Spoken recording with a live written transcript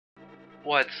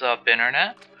What's up,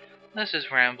 Internet? This is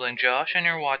Rambling Josh, and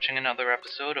you're watching another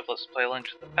episode of Let's Play Link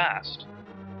to the Past.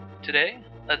 Today,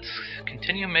 let's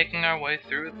continue making our way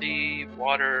through the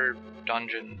water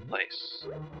dungeon place.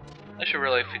 I should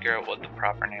really figure out what the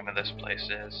proper name of this place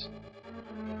is,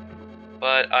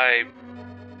 but I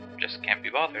just can't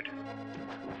be bothered.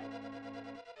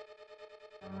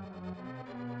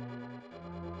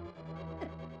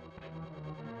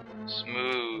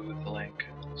 Smooth, Link.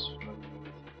 Smooth.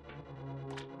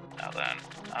 Now then.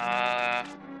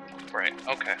 Right,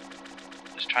 okay.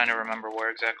 Just trying to remember where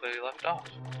exactly we left off.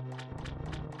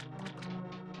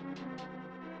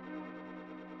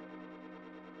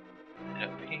 Head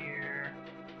up here.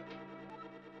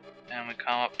 And we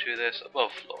come up to this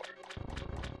above floor.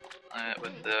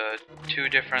 With the two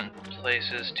different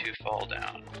places to fall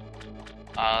down.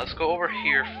 Let's go over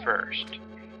here first.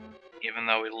 Even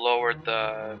though we lowered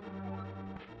the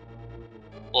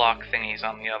block thingies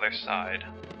on the other side.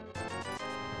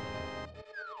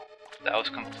 That was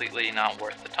completely not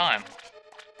worth the time.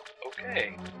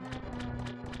 Okay.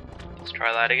 Let's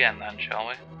try that again then, shall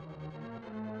we?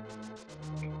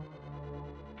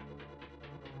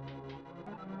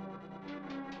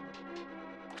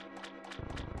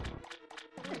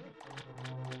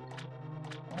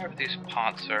 I wonder if these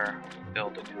pots are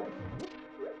filled again.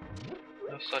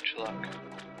 No such luck.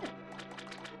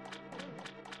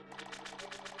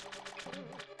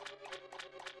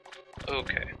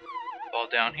 Okay. Fall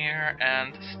down here,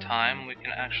 and this time we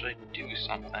can actually do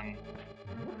something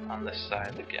on this side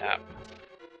of the gap.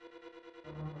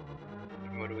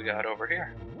 What do we got over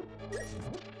here?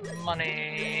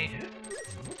 Money!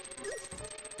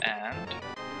 And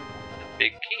a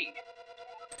big key.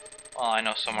 Well, I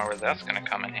know somewhere where that's gonna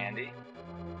come in handy.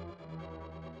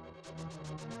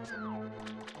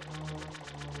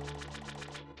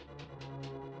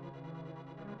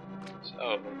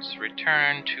 So let's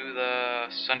return to the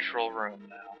central room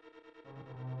now.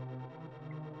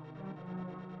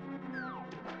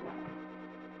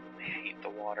 I hate the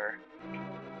water.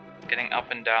 Getting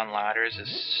up and down ladders is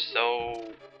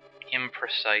so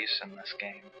imprecise in this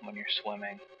game when you're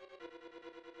swimming.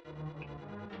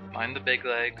 Mind the big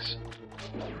legs.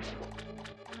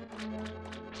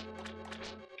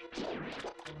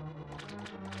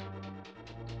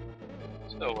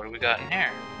 So what do we got in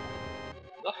here?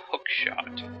 The hook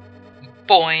shot.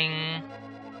 BOING!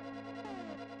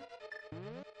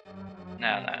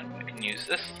 Now then, we can use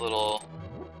this little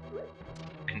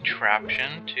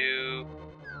contraption to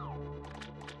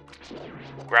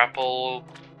grapple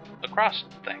across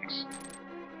things.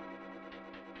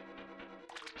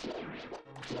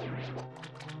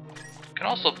 Can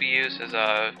also be used as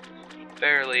a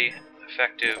fairly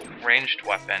effective ranged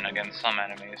weapon against some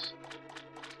enemies.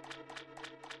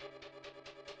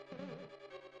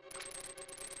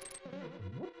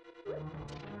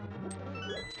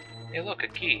 Hey look, a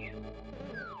key.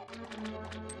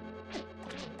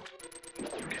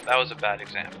 Okay, that was a bad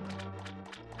example.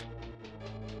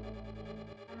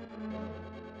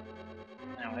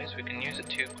 Anyways, we can use it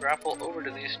to grapple over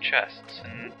to these chests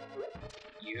and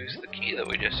use the key that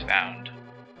we just found.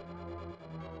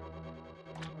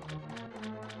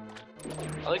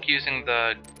 I like using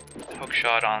the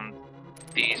hookshot on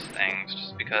these things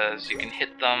just because you can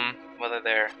hit them whether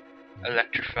they're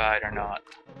electrified or not.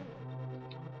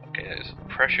 Okay, there's a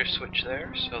pressure switch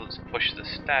there, so let's push the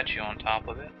statue on top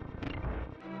of it.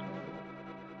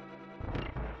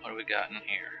 What do we got in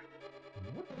here?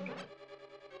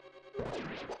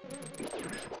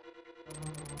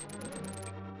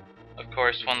 Of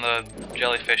course, when the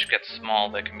jellyfish get small,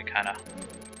 they can be kinda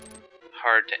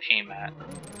hard to aim at.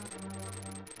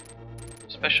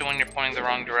 Especially when you're pointing the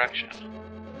wrong direction.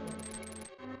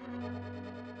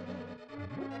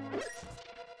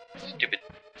 Stupid.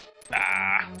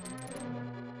 Ah.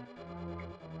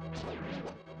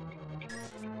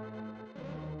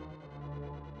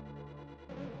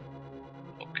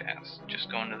 Okay, let's just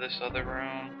go into this other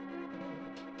room.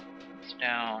 It's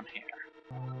down here.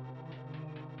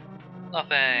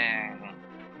 Nothing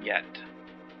yet.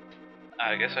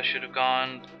 I guess I should have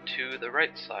gone to the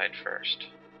right side first.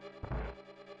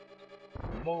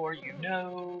 The more you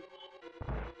know.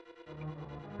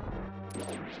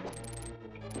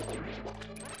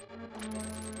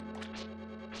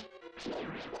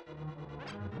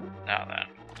 Now then,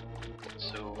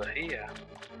 what's over here?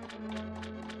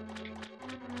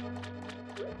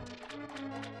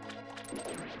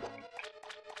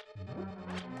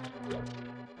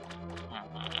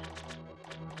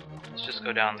 Let's just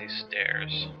go down these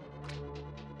stairs.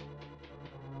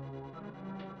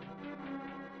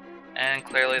 And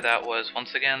clearly that was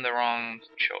once again the wrong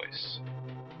choice.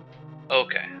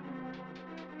 Okay.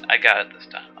 I got it this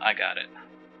time. I got it.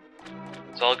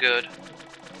 It's all good.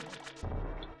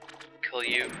 Kill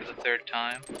you for the third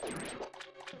time.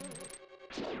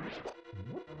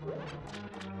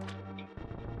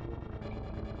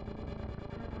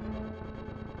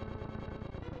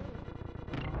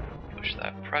 Push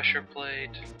that pressure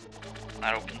plate.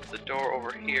 That opens the door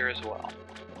over here as well.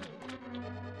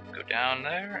 Go down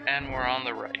there, and we're on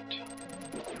the right.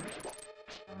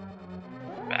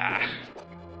 Bah.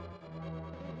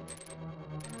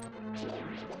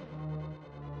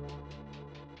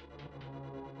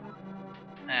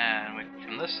 And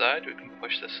from this side, we can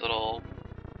push this little...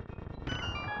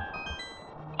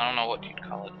 I don't know what you'd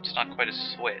call it. It's not quite a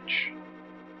switch.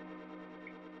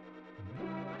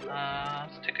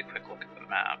 Let's take a quick look at the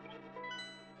map.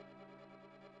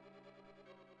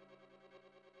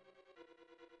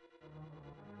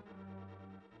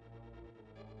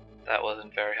 That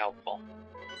wasn't very helpful.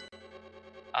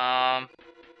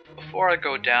 Before I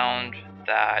go down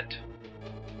that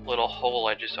little hole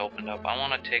I just opened up, I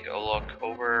want to take a look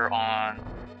over on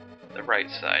the right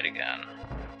side again.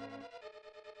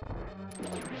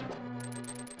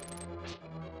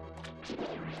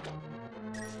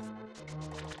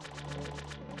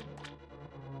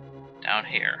 Down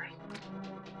here.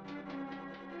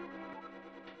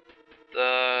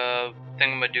 The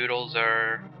thingamadoodles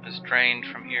is drained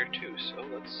from here too, so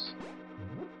let's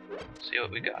see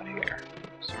what we got here.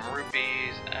 Some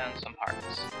rupees and some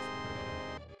hearts.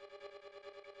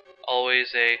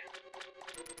 Always a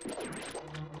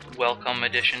welcome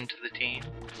addition to the team.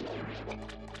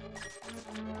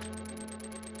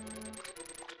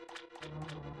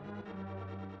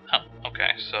 Oh,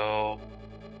 okay, so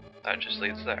that just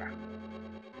leads there.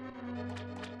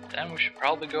 Then we should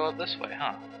probably go out this way,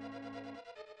 huh?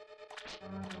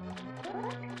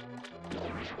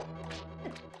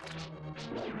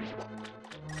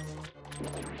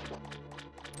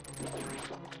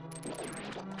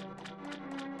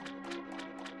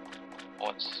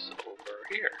 What's over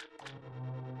here?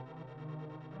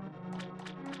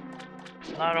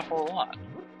 Not a whole lot.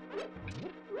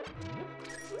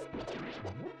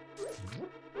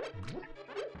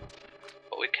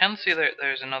 But we can see that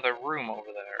there's another room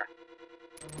over there.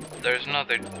 There's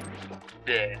another...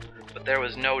 Bleh. But there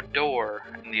was no door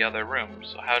in the other room,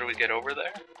 so how do we get over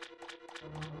there?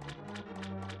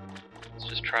 Let's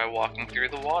just try walking through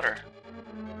the water.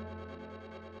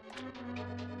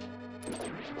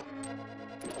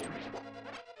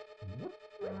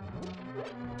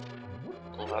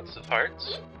 Lots of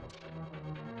hearts.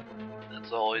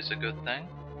 That's always a good thing.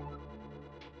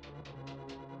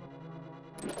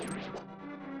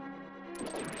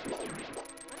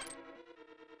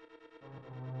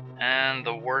 And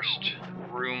the worst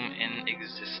room in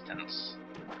existence.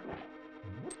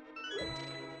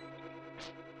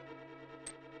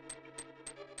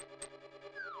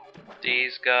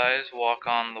 These guys walk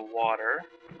on the water.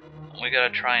 We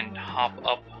gotta try and hop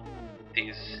up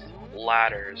these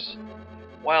ladders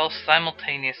while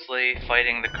simultaneously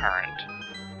fighting the current.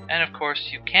 And of course,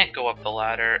 you can't go up the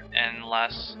ladder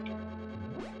unless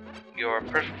you're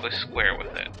perfectly square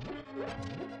with it.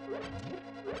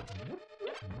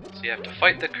 So you have to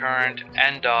fight the current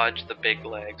and dodge the big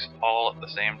legs all at the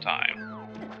same time.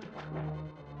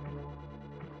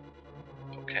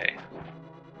 Okay.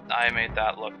 I made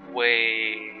that look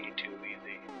way too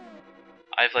easy.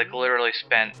 I've like literally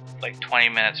spent like 20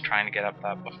 minutes trying to get up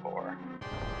that before.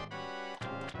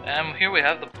 And here we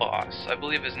have the boss. I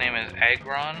believe his name is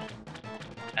Agron.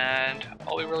 And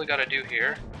all we really gotta do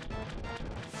here,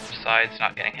 besides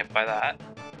not getting hit by that,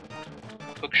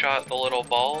 hookshot the little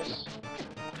balls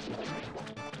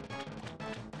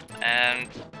and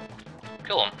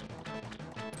kill him.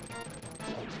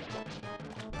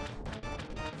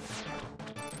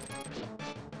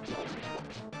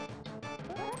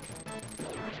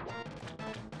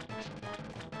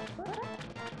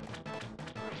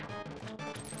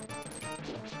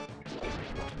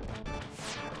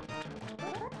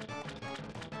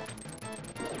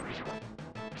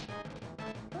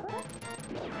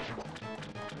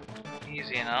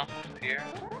 Easy enough here.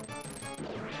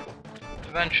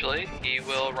 Eventually, he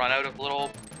will run out of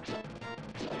little...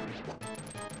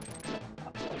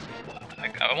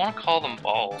 I want to call them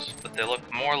balls, but they look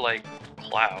more like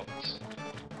clouds.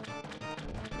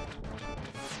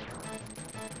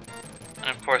 And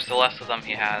of course, the less of them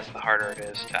he has, the harder it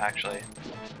is to actually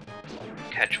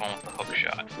catch one with a hook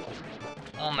shot.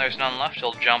 Well, and there's none left,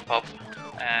 he'll jump up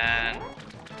and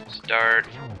start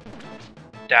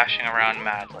dashing around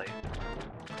madly.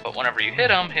 But whenever you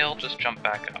hit him, he'll just jump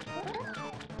back up.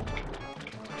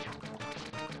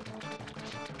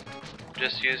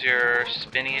 just use your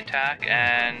spinny attack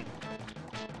and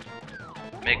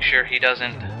make sure he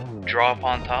doesn't drop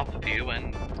on top of you,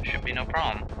 and should be no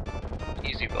problem.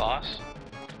 Easy boss.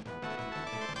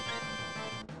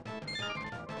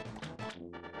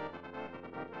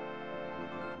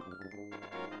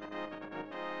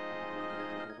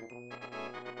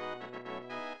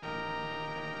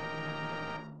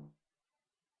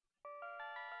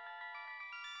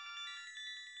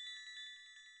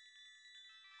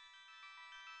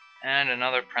 And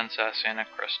another princess in a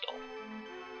crystal.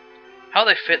 How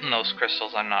they fit in those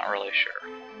crystals, I'm not really sure.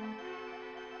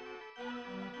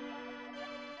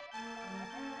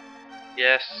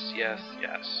 Yes, yes,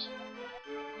 yes.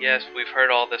 Yes, we've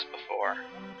heard all this before.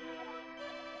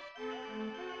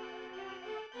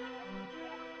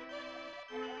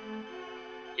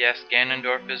 Yes,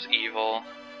 Ganondorf is evil.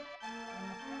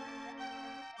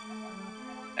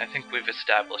 I think we've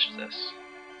established this.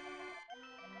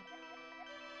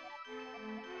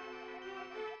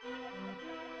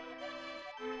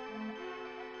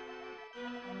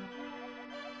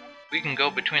 We can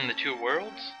go between the two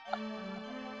worlds?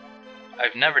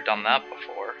 I've never done that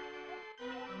before.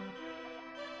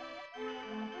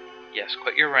 Yes,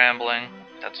 quit your rambling.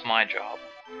 That's my job.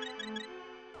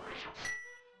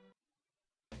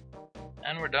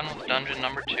 And we're done with dungeon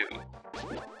number 2.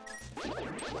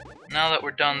 Now that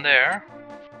we're done there,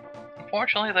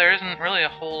 unfortunately there isn't really a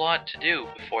whole lot to do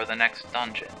before the next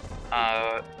dungeon.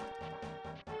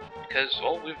 Because,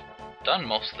 well, we've done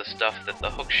most of the stuff that the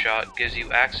hookshot gives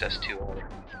you access to already.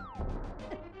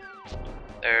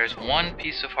 There's one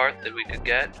piece of heart that we could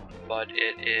get, but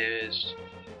it is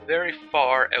very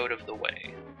far out of the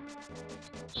way.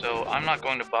 So I'm not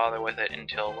going to bother with it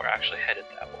until we're actually headed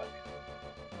that way.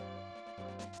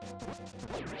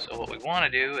 So what we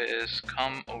want to do is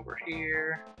come over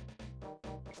here.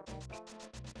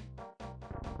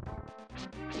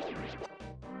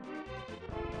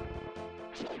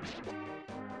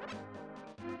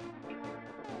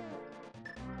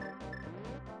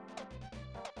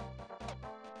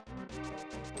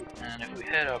 And if we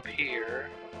head up here,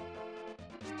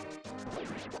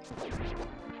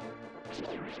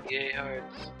 yay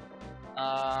hearts,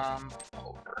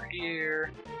 over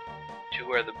here to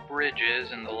where the bridge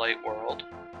is in the light world.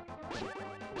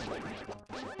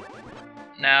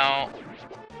 Now,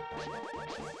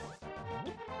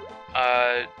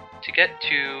 to get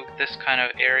to this kind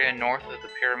of area north of the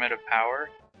Pyramid of Power,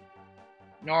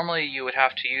 normally you would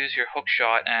have to use your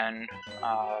hookshot and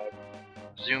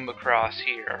zoom across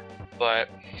here, but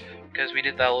because we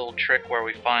did that little trick where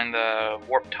we find the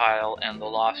warp tile and the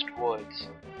lost woods,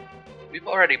 we've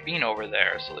already been over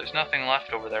there, so there's nothing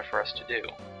left over there for us to do.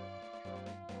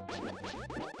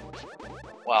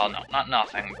 Well, no, not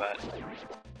nothing, but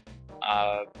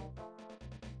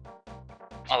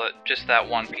just that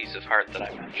one piece of heart that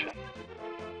I mentioned.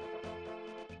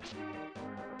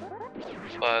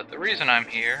 But the reason I'm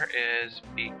here is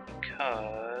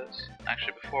because,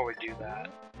 actually before we do that,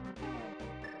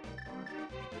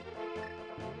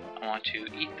 I want to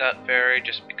eat that fairy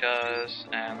just because,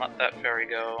 and let that fairy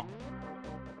go.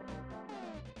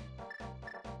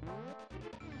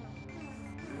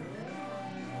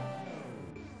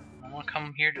 I want to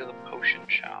come here to the potion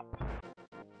shop.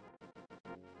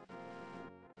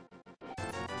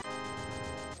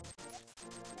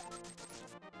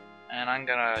 And I'm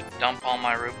gonna dump all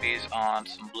my rupees on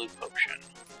some blue potion.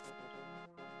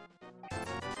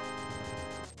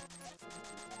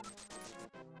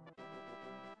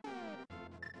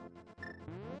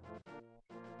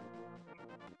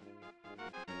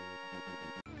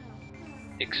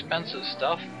 Expensive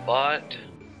stuff, but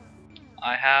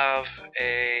I have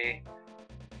a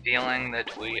feeling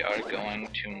that we are going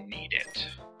to need it.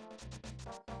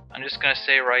 I'm just gonna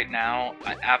say right now,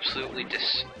 I absolutely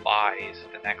despise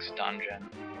the next dungeon,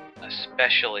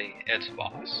 especially its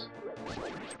boss.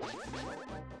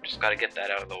 Just gotta get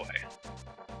that out of the way.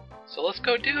 So let's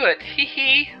go do it, hee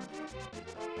hee!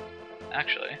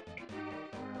 Actually,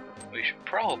 we should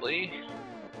probably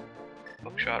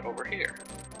hookshot over here.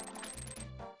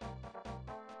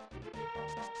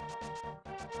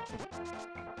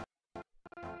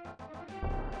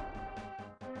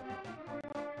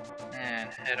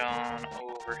 And head on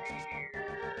over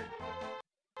here.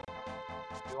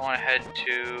 We want to head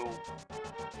to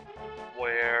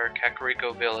where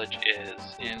Kakariko Village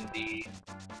is in the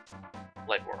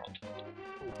Light World.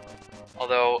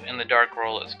 Although in the Dark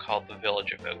World it's called the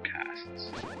Village of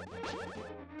Outcasts.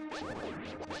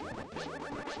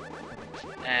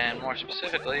 And more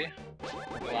specifically,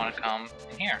 we want to come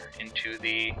in here, into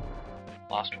the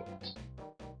Lost Woods.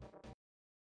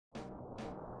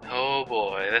 Oh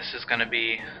boy, this is gonna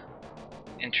be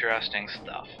interesting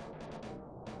stuff.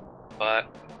 But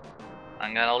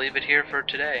I'm gonna leave it here for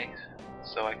today,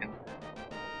 so I can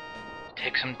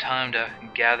take some time to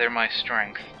gather my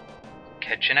strength.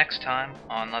 Catch you next time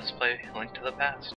on Let's Play Link to the Past.